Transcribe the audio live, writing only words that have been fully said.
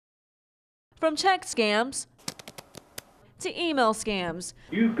From check scams to email scams.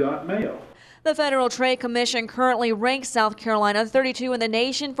 You've got mail. The Federal Trade Commission currently ranks South Carolina 32 in the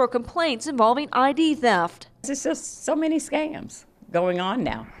nation for complaints involving ID theft. There's just so many scams going on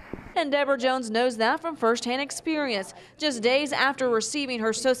now. And Deborah Jones knows that from firsthand experience. Just days after receiving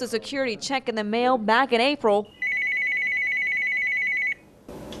her Social Security check in the mail back in April,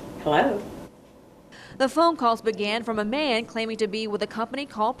 Hello? the phone calls began from a man claiming to be with a company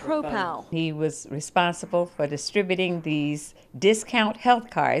called ProPal. He was responsible for distributing these discount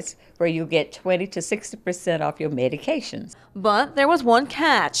health cards where you get 20 to 60% off your medications. But there was one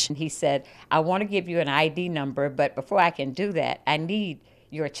catch. And he said, I want to give you an ID number, but before I can do that, I need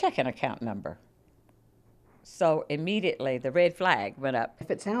your checking account number. So immediately the red flag went up.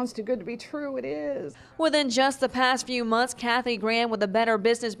 If it sounds too good to be true, it is. Within just the past few months, Kathy Graham with the Better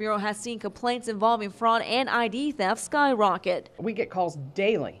Business Bureau has seen complaints involving fraud and ID theft skyrocket. We get calls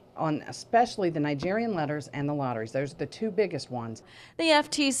daily on especially the Nigerian letters and the lotteries. Those are the two biggest ones. The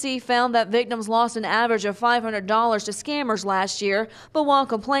FTC found that victims lost an average of $500 to scammers last year, but while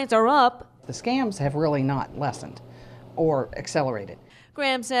complaints are up, The scams have really not lessened or accelerated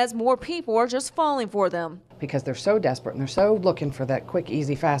Graham says more people are just falling for them. because they're so desperate and they're so looking for that quick,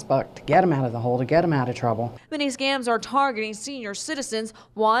 easy, fast buck to get them out of the hole, to get them out of trouble. Many scams are targeting senior citizens.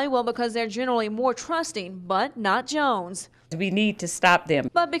 Why? Well, because they're generally more trusting, but not Jones. We need to stop them.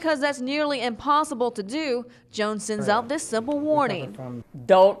 But because that's nearly impossible to do, Jones sends out this simple warning.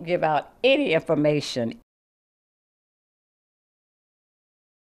 Don't give out any information,